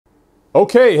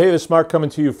Okay, hey, this is Mark coming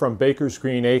to you from Baker's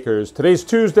Green Acres. Today's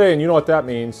Tuesday, and you know what that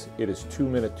means. It is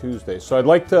 2-Minute Tuesday. So I'd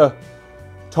like to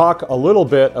talk a little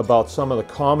bit about some of the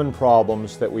common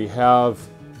problems that we have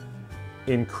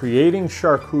in creating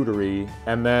charcuterie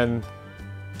and then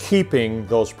keeping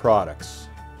those products,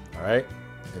 all right?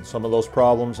 And some of those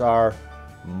problems are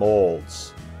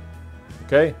molds.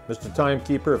 Okay, Mr.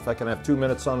 Timekeeper, if I can have 2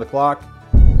 minutes on the clock.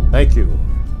 Thank you.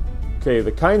 Okay,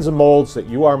 the kinds of molds that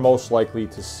you are most likely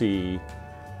to see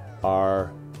are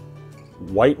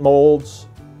white molds,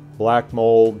 black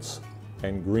molds,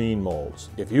 and green molds.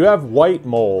 If you have white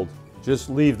mold, just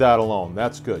leave that alone.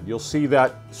 That's good. You'll see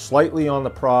that slightly on the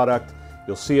product.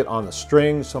 You'll see it on the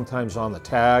strings, sometimes on the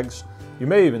tags. You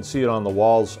may even see it on the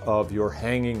walls of your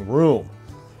hanging room,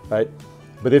 right?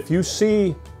 But if you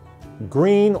see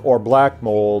green or black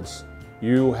molds,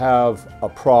 you have a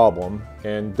problem,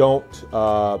 and don't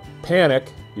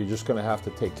panic. You're just going to have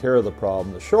to take care of the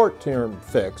problem. The short-term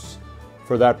fix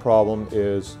for that problem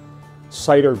is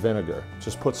cider vinegar.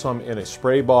 Just put some in a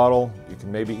spray bottle. You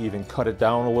can maybe even cut it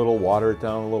down a little, water it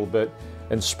down a little bit,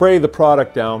 and spray the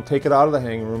product down. Take it out of the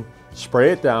hanging room,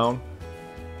 spray it down,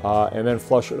 and then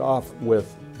flush it off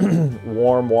with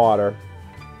warm water.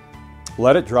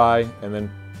 Let it dry, and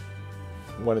then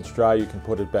when it's dry, you can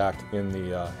put it back in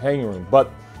the hanging room. But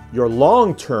your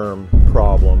long-term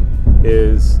problem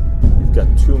is you've got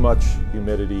too much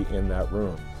humidity in that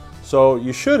room. So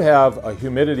you should have a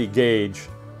humidity gauge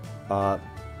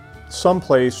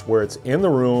someplace where it's in the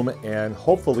room, and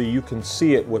hopefully you can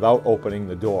see it without opening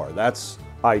the door. That's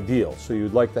ideal. So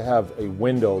you'd like to have a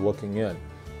window looking in.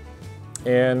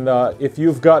 And if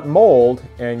you've got mold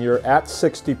and you're at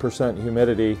 60%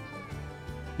 humidity,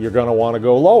 you're going to want to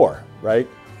go lower, right?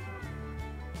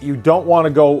 You don't want to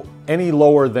go any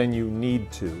lower than you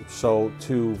need to. So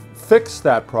to fix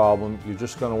that problem, you're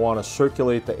just going to want to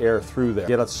circulate the air through there.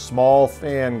 Get a small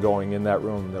fan going in that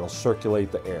room that'll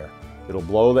circulate the air. It'll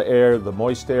blow the air, the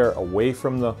moist air, away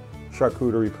from the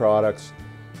charcuterie products.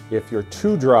 If you're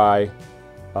too dry,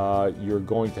 you're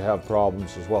going to have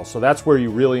problems as well. So that's where you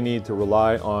really need to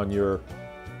rely on your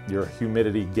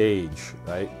humidity gauge,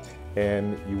 right?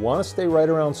 And you want to stay right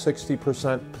around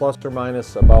 60%, plus or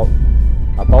minus about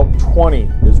 20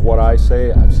 is what I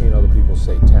say. I've seen other people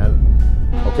say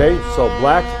 10. Okay, so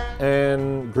black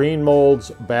and green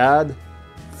molds, bad.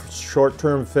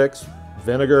 Short-term fix,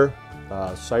 vinegar,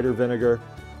 cider vinegar.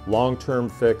 Long-term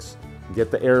fix,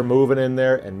 get the air moving in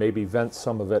there and maybe vent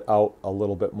some of it out a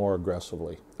little bit more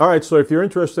aggressively. All right, so if you're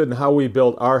interested in how we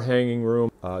built our hanging room,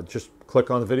 just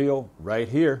click on the video right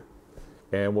here.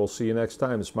 And we'll see you next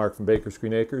time. It's Mark from Baker's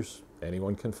Green Acres.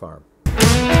 Anyone can farm.